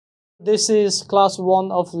This is class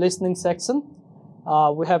 1 of listening section.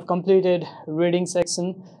 We have completed reading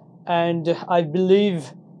section, and I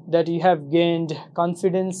believe that you have gained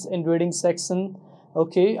confidence in reading section.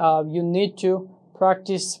 Okay, you need to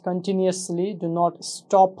practice continuously. Do not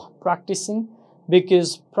stop practicing,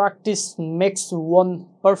 because practice makes one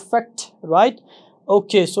perfect, right?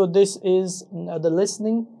 Okay, so this is the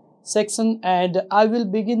listening section, and I will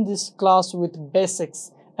begin this class with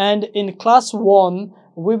basics. And in class 1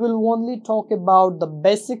 we will only talk about the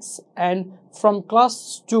basics, and from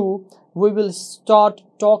class 2 we will start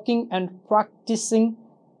talking and practicing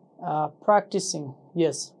practicing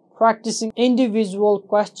individual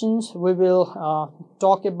questions. We will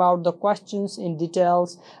talk about the questions in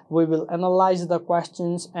details. We will analyze the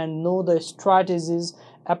questions and know the strategies,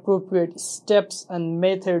 appropriate steps and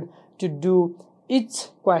method to do each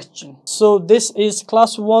question. So this is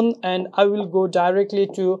class 1, and I will go directly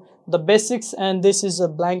to the basics, and this is a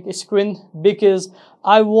blank screen because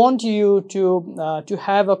I want you to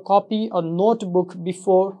have a copy or notebook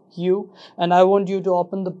before you, and I want you to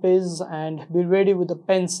open the page and be ready with a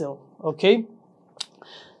pencil. Okay,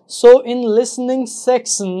 so in listening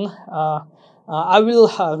section I will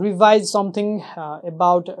revise something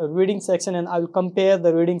about reading section, and I will compare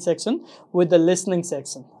the reading section with the listening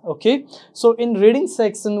section. Okay, so in reading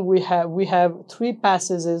section we have 3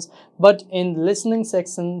 passages, but in listening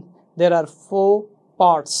section there are 4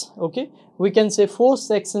 parts. Okay, we can say 4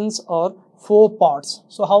 sections or 4 parts.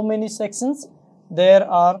 So how many sections? There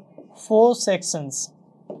are 4 sections.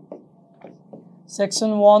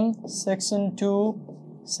 Section 1, section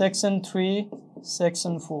 2, section 3,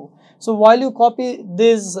 section 4. So while you copy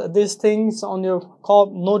these things on your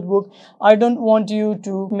notebook, I don't want you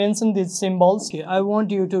to mention these symbols. Okay, I want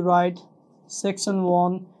you to write section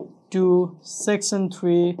 1, 2, section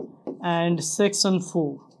 3 and section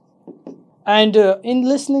 4. And in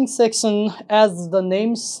listening section, as the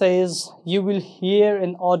name says, you will hear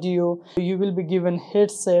an audio. You will be given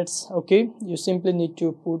headsets. Okay, you simply need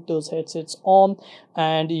to put those headsets on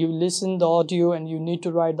and you listen the audio, and you need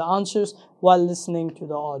to write the answers while listening to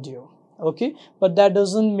the audio. Okay, but that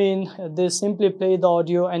doesn't mean they simply play the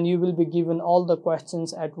audio and you will be given all the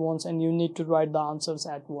questions at once and you need to write the answers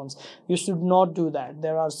at once. You should not do that.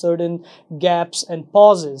 There are certain gaps and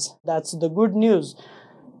pauses. That's the good news.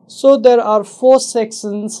 So there are 4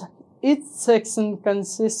 sections. Each section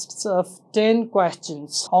consists of 10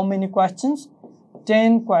 questions. How many questions?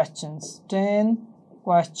 10 questions. 10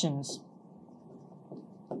 questions.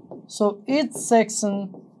 So each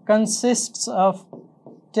section consists of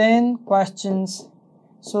 10 questions.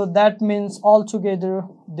 So that means altogether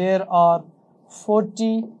there are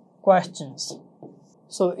 40 questions.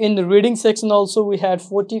 So in the reading section also we had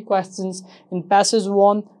 40 questions. In passage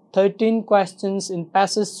 1, 13 questions, in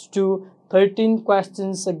passage 2, 13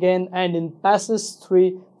 questions again, and in passage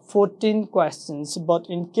 3, 14 questions. But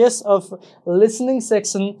in case of listening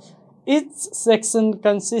section, each section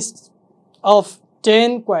consists of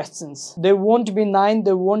 10 questions. There won't be 9,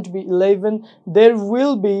 there won't be 11, there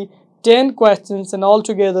will be 10 questions, and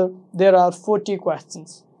altogether there are 40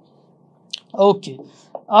 questions. Okay,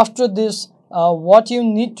 after this, what you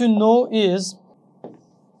need to know is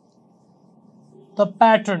the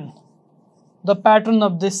pattern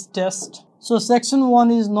of this test. So section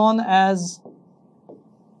 1 is known as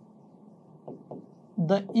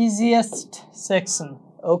the easiest section.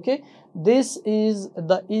 Okay, this is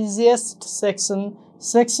the easiest section.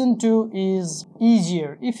 Section 2 is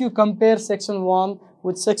easier. If you compare section 1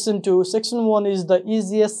 with section 2, section 1 is the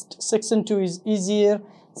easiest, section 2 is easier,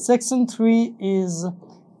 section 3 is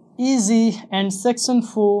easy, and section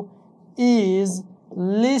 4 is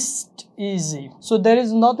least easy. So there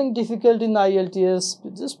is nothing difficult in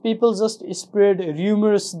IELTS. Just people just spread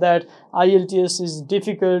rumors that IELTS is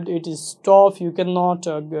difficult, it is tough, you cannot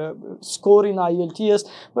score in IELTS.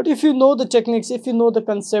 But if you know the techniques, if you know the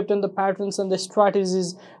concept and the patterns and the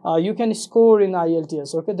strategies, you can score in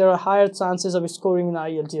IELTS. Okay, there are higher chances of scoring in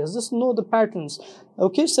IELTS. Just know the patterns.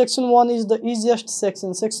 Okay, section 1 is the easiest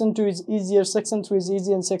section, section 2 is easier, section 3 is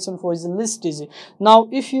easy, and section 4 is least easy. Now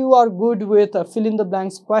if you are good with fill in the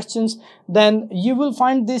blanks questions, then you will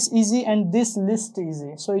find this easy and this least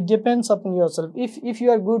easy. So it depends upon yourself. If you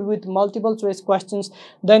are good with multiple choice questions,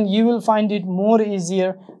 then you will find it more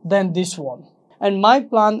easier than this one. And my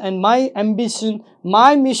plan and my ambition,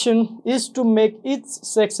 my mission is to make each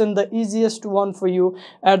section the easiest one for you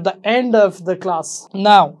at the end of the class.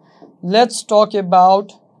 Now let's talk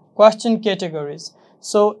about question categories.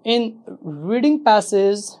 So in reading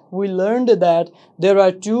passage, we learned that there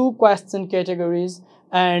are 2 question categories,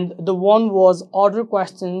 and the one was order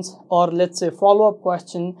questions, or let's say follow-up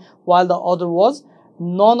question, while the other was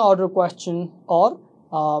non-order question or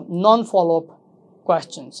non-follow-up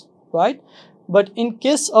questions, right? But in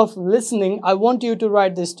case of listening, I want you to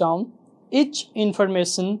write this down. Each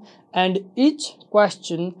information and each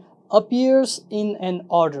question appears in an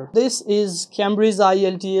order. This is Cambridge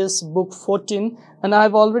IELTS book 14, and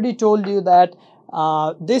I've already told you that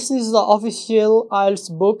this is the official IELTS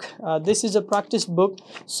book. This is a practice book.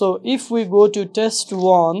 So if we go to test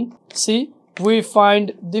 1, see, we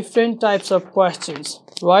find different types of questions,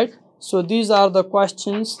 right? So these are the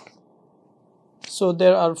questions. So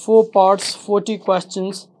there are 4 parts, 40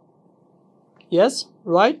 questions. Yes,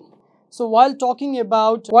 right? So while talking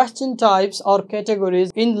about question types or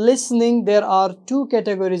categories, in listening there are 2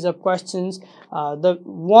 categories of questions. The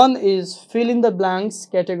one is fill in the blanks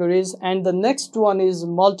categories, and the next one is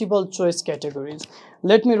multiple choice categories.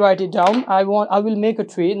 Let me write it down. I will make a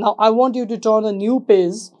tree. Now I want you to turn a new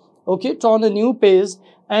page. Okay, turn a new page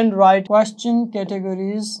and write question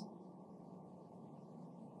categories.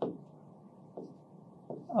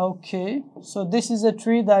 Okay, so this is a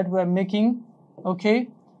tree that we're making. Okay,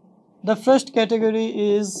 the first category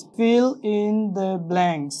is fill in the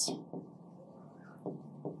blanks.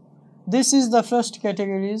 This is the first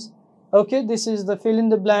categories. Okay, this is the fill in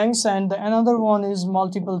the blanks, and the another one is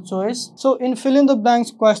multiple choice. So in fill in the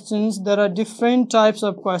blanks questions, there are different types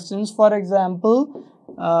of questions. For example,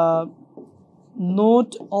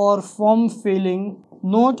 note or form filling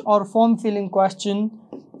question,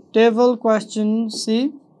 table question,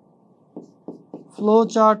 see,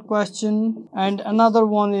 flowchart question, and another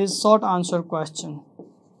one is short answer question.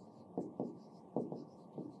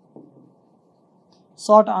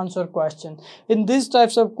 Short answer question. In these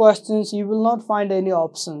types of questions, you will not find any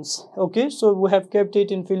options. Okay, so we have kept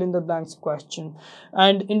it in fill in the blanks question.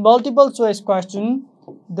 And in multiple choice question,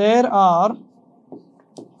 there are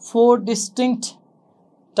 4 distinct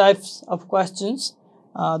types of questions.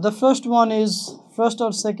 The first one is first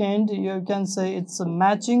or second. You can say it's a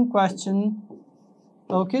matching question.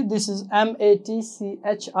 Okay, this is matching,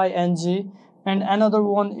 and another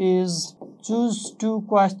one is choose 2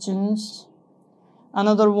 questions.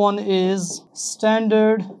 Another one is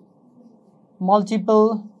standard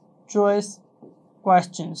multiple choice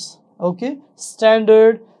questions. Okay,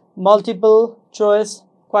 standard multiple choice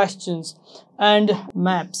questions, and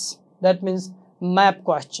maps, that means map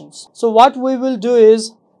questions. So what we will do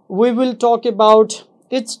is we will talk about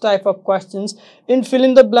each type of questions. In fill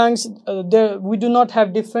in the blanks, we do not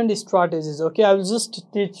have different strategies. Okay, I will just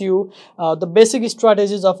teach you the basic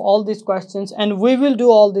strategies of all these questions, and we will do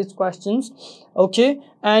all these questions. Okay,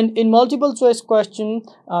 and in multiple choice question,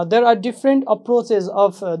 there are different approaches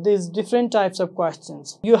of these different types of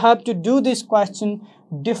questions. You have to do this question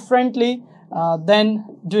differently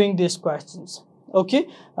than doing these questions. Okay,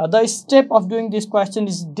 the step of doing this question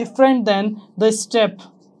is different than the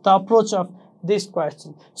approach of this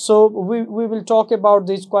question. So we will talk about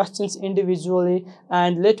these questions individually,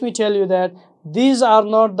 and let me tell you that these are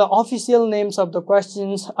not the official names of the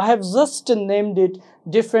questions. I have just named it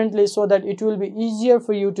differently so that it will be easier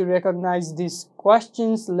for you to recognize these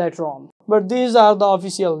questions later on, but these are the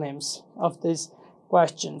official names of these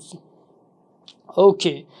questions.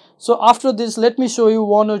 Okay, so after this, let me show you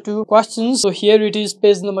 1 or 2 questions. So here it is,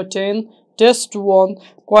 page number 10, test 1,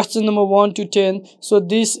 question number 1 to 10. So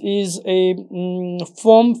this is a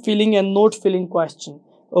form filling and note filling question.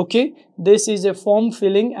 Okay, this is a form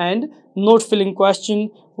filling and note filling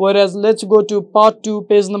question. Whereas let's go to part 2,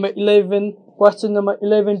 page number 11, question number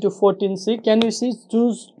 11 to 14. See, can you see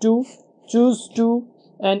choose 2,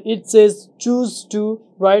 and it says choose 2,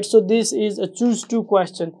 right? So this is a choose 2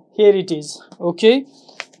 question. Here it is. Okay,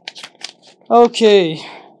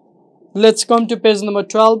 let's come to page number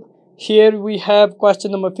 12. Here we have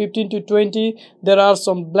question number 15 to 20. There are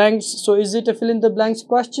some blanks. So is it a fill in the blanks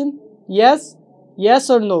question? Yes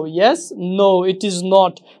or no? Yes, no, it is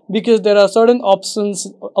not, because there are certain options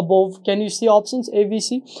above. Can you see options A, B,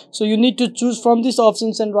 C? So you need to choose from these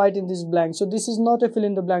options and write in this blank. So this is not a fill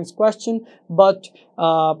in the blanks question, but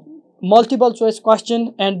multiple choice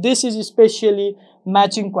question, and this is especially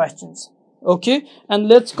matching questions. Okay, and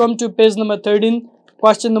let's come to page number 13,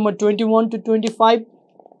 question number 21 to 25.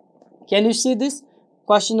 Can you see this?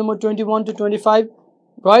 Question number 21 to 25,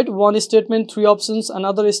 right? One statement, 3 options,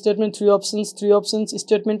 another statement, 3 options, 3 options,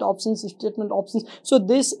 statement options. So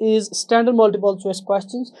this is standard multiple choice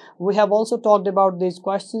questions. We have also talked about these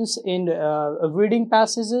questions in reading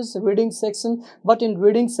passages, reading section, but in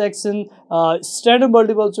reading section, standard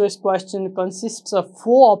multiple choice question consists of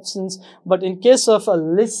 4 options, but in case of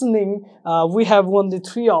listening, we have only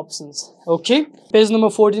 3 options. Okay, page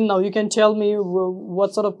number 14. Now you can tell me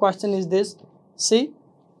what sort of question is this. See,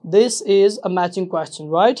 this is a matching question,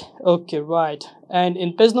 right? Okay, right. And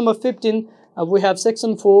in page number 15, we have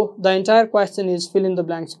section 4. The entire question is fill in the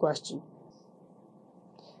blanks question.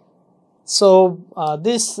 So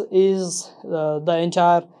this is the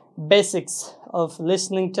entire basics of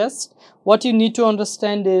listening test. What you need to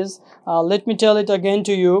understand is, let me tell it again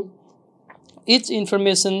to you, each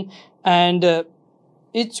information and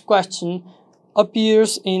each question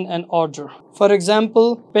appears in an order. For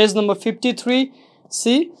example, page number 53,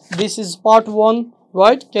 see, this is part 1,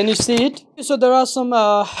 right? Can you see it? So there are some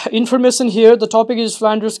information here. The topic is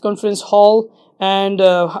Flanders Conference Hall, and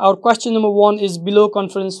our question number 1 is below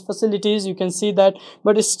conference facilities. You can see that,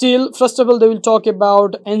 but still, first of all, they will talk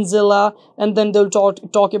about Angela, and then they'll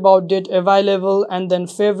talk about date available, and then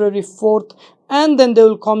February 4th, and then they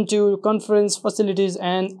will come to conference facilities,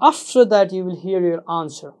 and after that you will hear your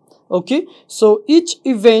answer. Okay, so each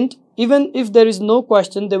event, even if there is no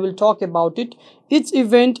question, they will talk about it. Each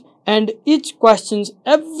event and each questions,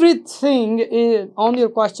 everything on your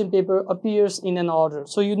question paper appears in an order,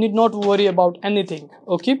 so you need not worry about anything.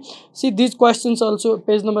 Okay, see, these questions also,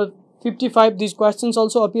 page number 55, these questions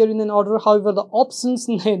also appear in an order. However, the options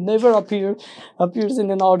never appears in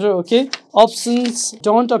an order. Okay, options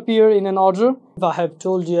don't appear in an order. I have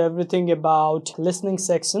told you everything about listening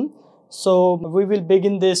section, so we will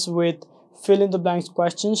begin this with fill in the blanks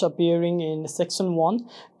questions appearing in section 1.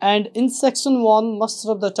 And in section 1, most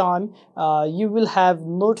of the time you will have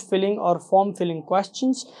note filling or form filling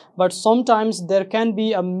questions, but sometimes there can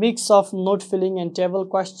be a mix of note filling and table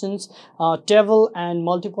questions, table and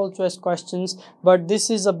multiple choice questions, but this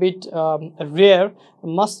is a bit rare.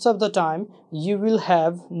 Most of the time you will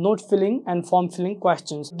have note filling and form filling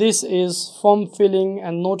questions. This is form filling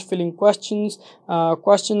and note filling questions.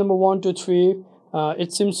 Question number 1 to 3,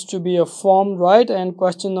 it seems to be a form, right? And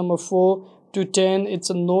question number 4 to 10, it's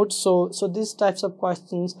a note. So these types of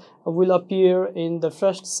questions will appear in the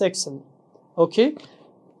first section. Okay,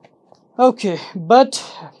 but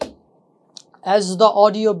as the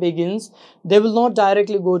audio begins, they will not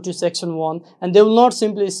directly go to section 1, and they will not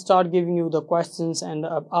simply start giving you the questions and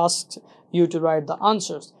ask you to write the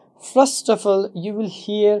answers. First of all, you will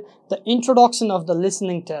hear the introduction of the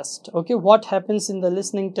listening test. Okay, what happens in the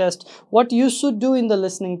listening test, what you should do in the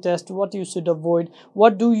listening test, what you should avoid,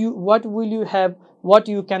 what will you have, what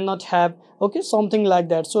you cannot have. Okay, something like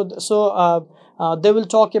that. So they will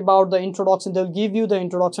talk about the introduction. They'll give you the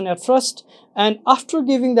introduction at first, and after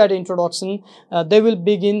giving that introduction, they will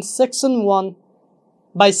begin section 1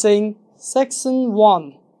 by saying section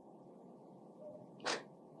 1,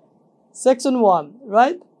 section 1,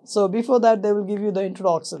 right? So before that, they will give you the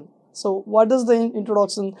introduction. So what does the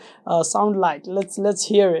introduction sound like? Let's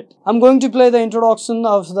hear it. I'm going to play the introduction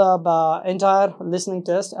of the entire listening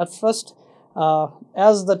test. At first,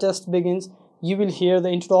 as the test begins, you will hear the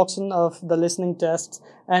introduction of the listening test,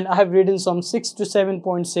 and I have written some 6 to 7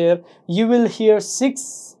 points here. You will hear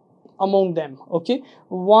 6 among them. Okay,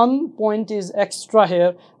 1 point is extra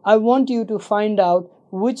here. I want you to find out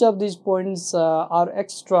which of these points are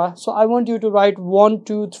extra. So I want you to write 1,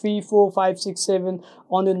 2, 3, 4, 5, 6, 7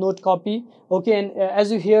 on your note copy. Okay, and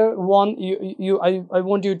as you hear 1, I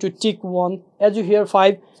want you to tick 1. As you hear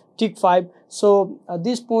 5, tick 5. So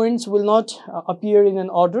these points will not appear in an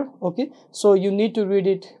order. Okay, so you need to read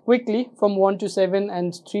it quickly from 1 to 7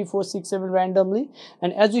 and 3, 4, 6, 7 randomly.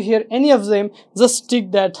 And as you hear any of them, just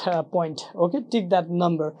tick that point. Okay, tick that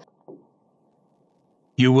number.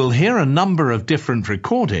 You will hear a number of different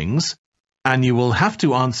recordings, and you will have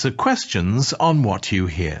to answer questions on what you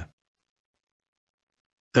hear.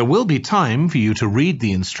 There will be time for you to read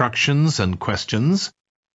the instructions and questions,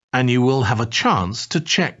 and you will have a chance to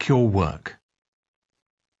check your work.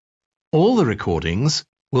 All the recordings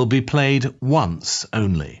will be played once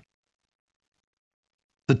only.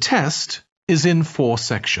 The test is in 4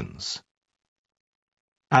 sections.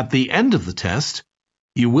 At the end of the test,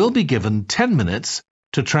 you will be given 10 minutes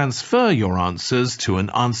to transfer your answers to an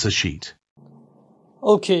answer sheet.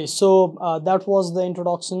 Okay, so that was the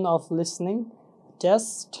introduction of listening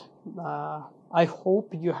test. I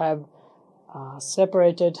hope you have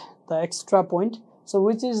separated the extra point. So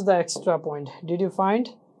which is the extra point? Did you find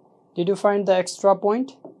the extra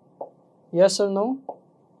point? Yes or no?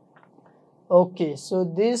 Okay, so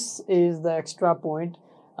this is the extra point.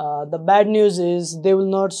 The bad news is they will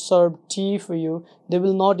not serve tea for you. They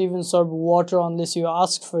will not even serve water unless you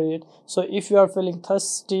ask for it. So if you are feeling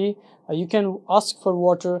thirsty, you can ask for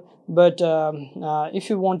water, but if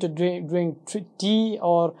you want to drink tea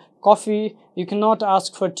or coffee, you cannot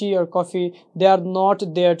ask for tea or coffee. They are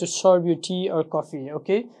not there to serve you tea or coffee.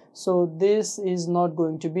 Okay, so this is not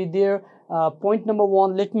going to be there. Point number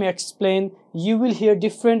 1, let me explain. You will hear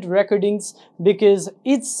different recordings because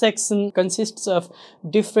each section consists of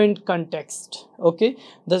different context. Okay,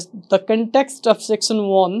 the context of section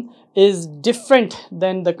 1 is different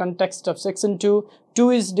than the context of section 2. 2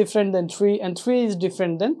 is different than 3, and 3 is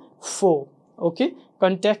different than 4. Okay,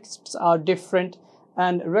 contexts are different,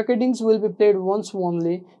 and recordings will be played once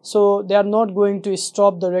only, so they are not going to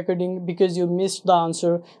stop the recording because you missed the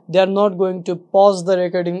answer. They are not going to pause the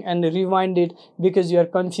recording and rewind it because you are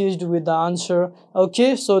confused with the answer.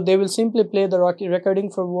 Okay, so they will simply play the recording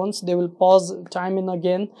for once. They will pause time and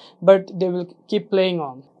again, but they will keep playing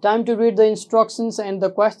on. Time to read the instructions and the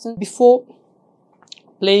questions. Before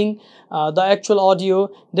playing the actual audio,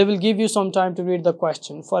 they will give you some time to read the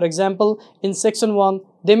question. For example, in section 1,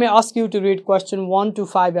 they may ask you to read question 1 to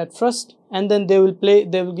 5 at first, and then they will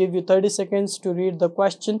give you 30 seconds to read the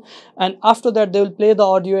question, and after that they will play the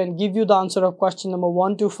audio and give you the answer of question number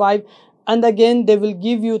 1 to 5, and again they will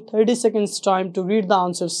give you 30 seconds time to read the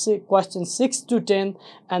answer question 6 to 10,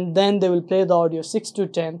 and then they will play the audio 6 to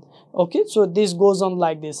 10. Okay, so this goes on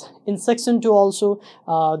like this. In section 2 also,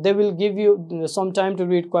 they will give you some time to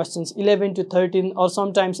read questions 11 to 13, or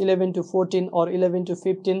sometimes 11 to 14, or 11 to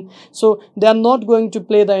 15. So they are not going to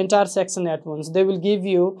play the entire section at once. They will give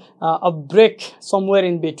you a break somewhere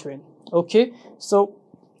in between. Okay, so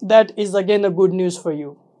that is again a good news for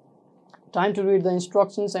you. Time to read the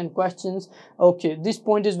instructions and questions. Okay, this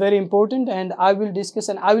point is very important, and I will discuss,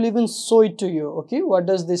 and I will even show it to you. Okay, what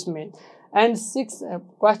does this mean? And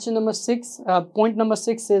question number 6, point number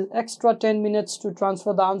 6 is extra 10 minutes to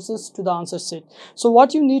transfer the answers to the answer sheet. So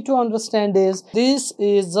what you need to understand is, this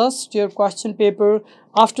is just your question paper.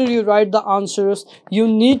 After you write the answers, you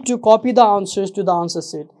need to copy the answers to the answer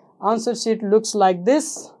sheet. Answer sheet looks like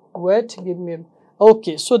this. Wait, give me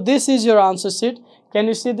okay, so this is your answer sheet. Can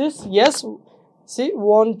you see this? Yes, see,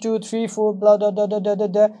 1 2 3 4 blah blah blah blah blah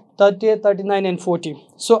blah 38, 39 and 40.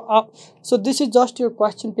 So this is just your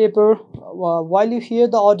question paper. While you hear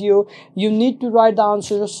the audio, you need to write the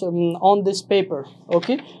answers on this paper.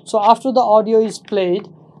 Okay, so after the audio is played,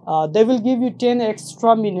 they will give you 10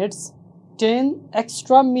 extra minutes. 10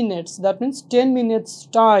 extra minutes, that means 10 minutes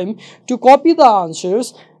time to copy the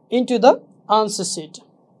answers into the answer sheet.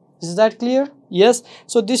 Is that clear? Yes.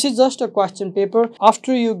 So this is just a question paper.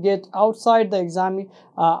 After you get outside the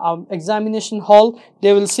examination hall,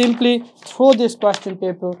 they will simply throw this question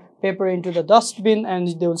paper into the dustbin, and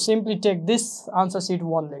they will simply take this answer sheet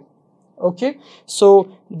only. Okay, so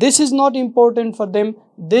this is not important for them.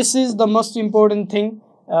 This is the most important thing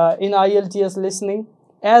in IELTS listening,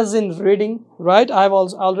 as in reading, right? I've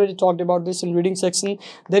also already talked about this in reading section.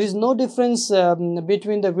 There is no difference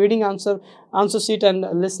between the reading answer sheet and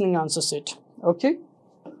listening answer sheet. Okay,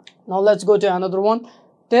 now let's go to another one.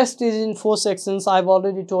 Test is in 4 sections. I've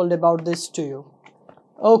already told about this to you.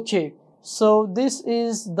 Okay, so this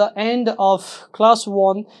is the end of class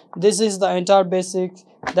 1. This is the entire basics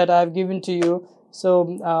that I've given to you.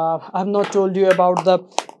 So I've not told you about the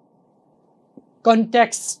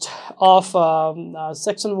context of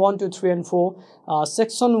section 1, 2, 3 and 4.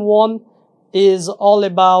 Section 1 is all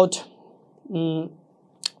about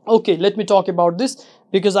okay, let me talk about this,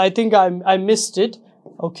 because I think I missed it.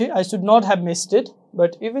 Okay, I should not have missed it,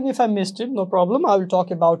 but even if I missed it, no problem, I will talk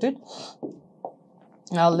about it.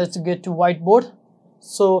 Now let's get to whiteboard.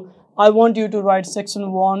 So I want you to write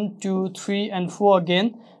section 1, 2, 3 and 4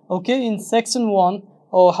 again. Okay, in section 1,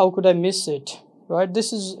 oh, how could I miss it? Right,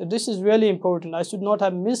 this is really important. I should not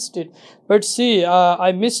have missed it, but see,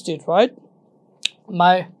 I missed it, right?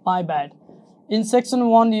 My bad. In section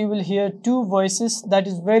 1, you will hear 2 voices. That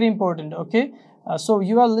is very important. Okay, so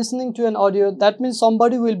you are listening to an audio. That means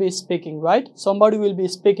somebody will be speaking, right? Somebody will be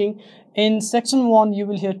speaking. In section 1, you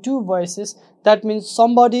will hear 2 voices. That means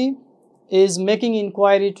somebody is making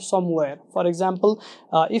inquiry to somewhere. For example,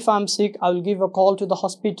 if I'm sick, I will give a call to the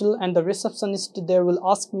hospital, and the receptionist there will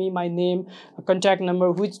ask me my name, contact number,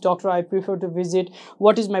 which doctor I prefer to visit,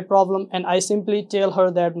 what is my problem, and I simply tell her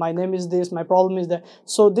that my name is this, my problem is that.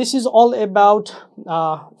 So this is all about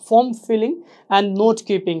form filling and note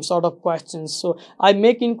keeping sort of questions. So I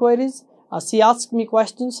make inquiries, she asks me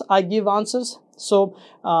questions, I give answers. So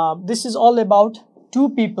this is all about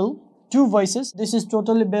 2 people, 2 voices. This is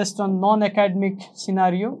totally based on non-academic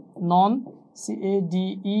scenario, non-C-A-D-E-M-I-C,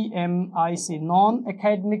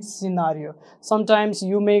 non-academic scenario. Sometimes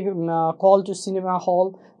you may call to cinema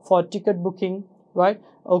hall for ticket booking, right?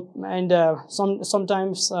 And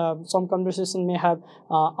sometimes some conversation may have,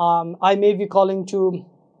 I may be calling to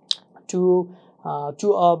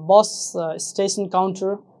a bus station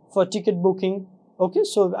counter for ticket booking. Okay,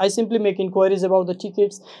 so I simply make inquiries about the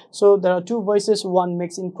tickets. So there are two voices, one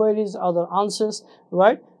makes inquiries, other answers,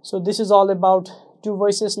 right? So this is all about two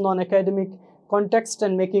voices, non-academic context,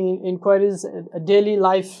 and making inquiries, a daily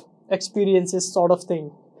life experiences sort of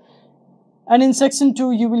thing. And in section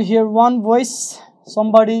 2, you will hear one voice.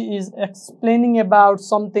 Somebody is explaining about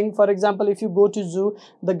something. For example, if you go to zoo,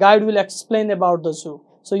 the guide will explain about the zoo.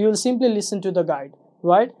 So you will simply listen to the guide,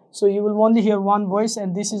 right? So you will only hear one voice,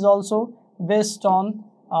 and this is also based on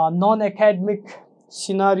non-academic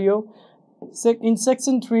scenario. In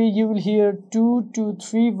section 3, you will hear 2 to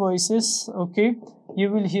 3 voices. Okay,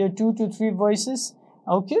 you will hear 2 to 3 voices.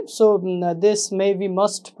 Okay, so this may be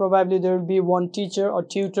must, probably there will be one teacher or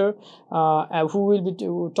tutor who will be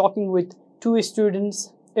talking with 2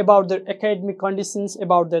 students about their academic conditions,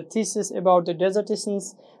 about their thesis, about their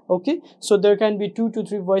dissertations. Okay, so there can be 2 to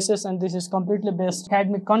 3 voices, and this is completely based on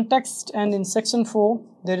academic context. And in section 4,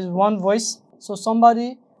 there is one voice. So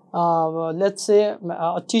somebody, let's say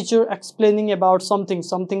a teacher explaining about something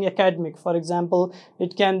academic. For example,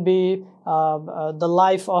 it can be the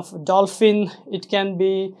life of dolphin, it can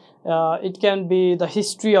be the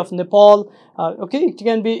history of Nepal. Okay, it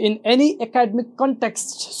can be in any academic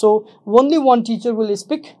context. So only one teacher will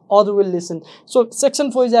speak, other will listen. So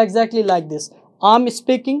section 4 is exactly like this. I'm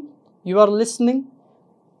speaking, you are listening,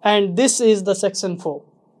 and this is the section 4,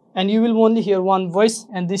 and you will only hear one voice,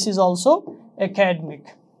 and this is also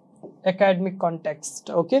academic context.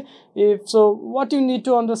 Okay, so what you need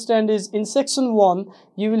to understand is, in section 1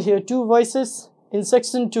 you will hear 2 voices, in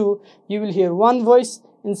section 2 you will hear one voice,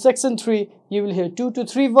 in section 3 you will hear 2 to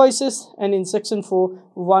 3 voices, and in section 4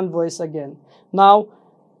 one voice again. Now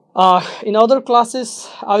in other classes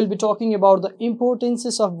I will be talking about the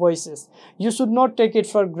importances of voices. You should not take it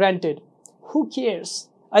for granted. Who cares?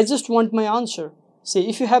 I just want my answer. See,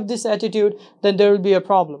 if you have this attitude, then there will be a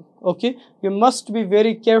problem. Okay, you must be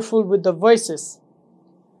very careful with the voices.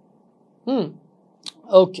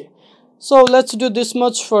 Okay, so let's do this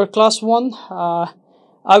much for class 1.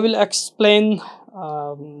 I will explain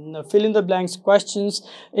fill in the blanks questions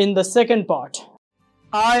in the second part.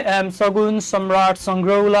 I am Sagun Samrat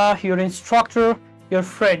Sangrola, your instructor, your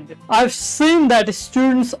friend. I've seen that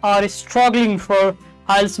students are struggling for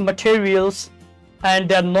IELTS materials, and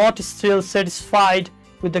they are not still satisfied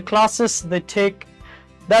with the classes they take.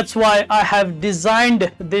 That's why I have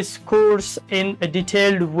designed this course in a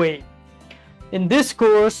detailed way. In this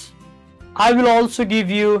course, I will also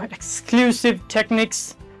give you exclusive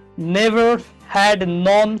techniques, never had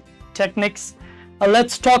known techniques.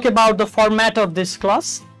 Let's talk about the format of this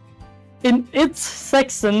class. In each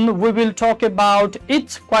section, we will talk about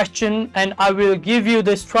each question, and I will give you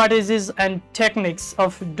the strategies and techniques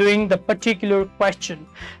of doing the particular question.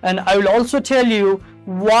 And I will also tell you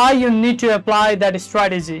why you need to apply that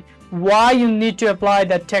strategy, why you need to apply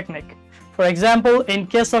that technique. For example, in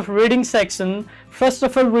case of reading section, first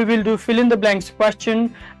of all, we will do fill in the blanks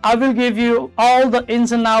question. I will give you all the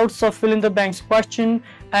ins and outs of fill in the blanks question,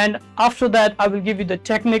 and after that I will give you the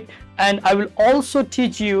technique, and I will also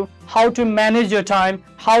teach you how to manage your time,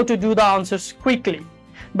 how to do the answers quickly.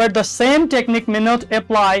 But the same technique may not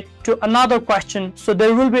apply to another question, so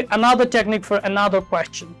there will be another technique for another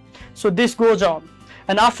question. So this goes on.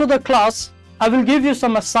 And after the class, I will give you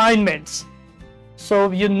some assignments.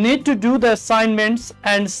 So you need to do the assignments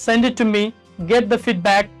and send it to me, get the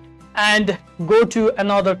feedback, and go to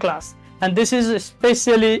another class. And this is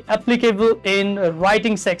especially applicable in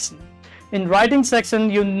writing section. In writing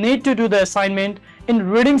section, you need to do the assignment. In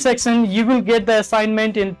reading section, you will get the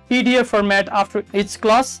assignment in PDF format after each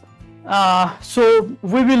class. So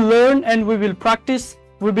we will learn and we will practice.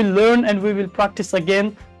 We will learn and we will practice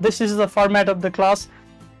again. This is the format of the class.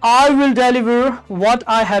 I will deliver what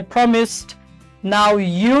I had promised. Now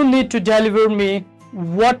you need to deliver me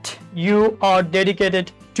what you are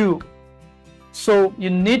dedicated to. So you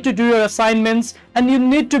need to do your assignments and you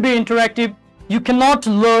need to be interactive. You cannot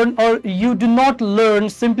learn, or you do not learn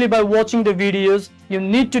simply by watching the videos. You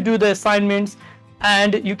need to do the assignments,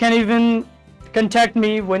 and you can even contact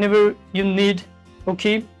me whenever you need.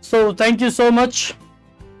 Okay, so thank you so much.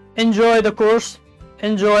 Enjoy the course,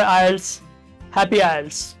 enjoy IELTS. Happy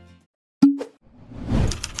IELTS.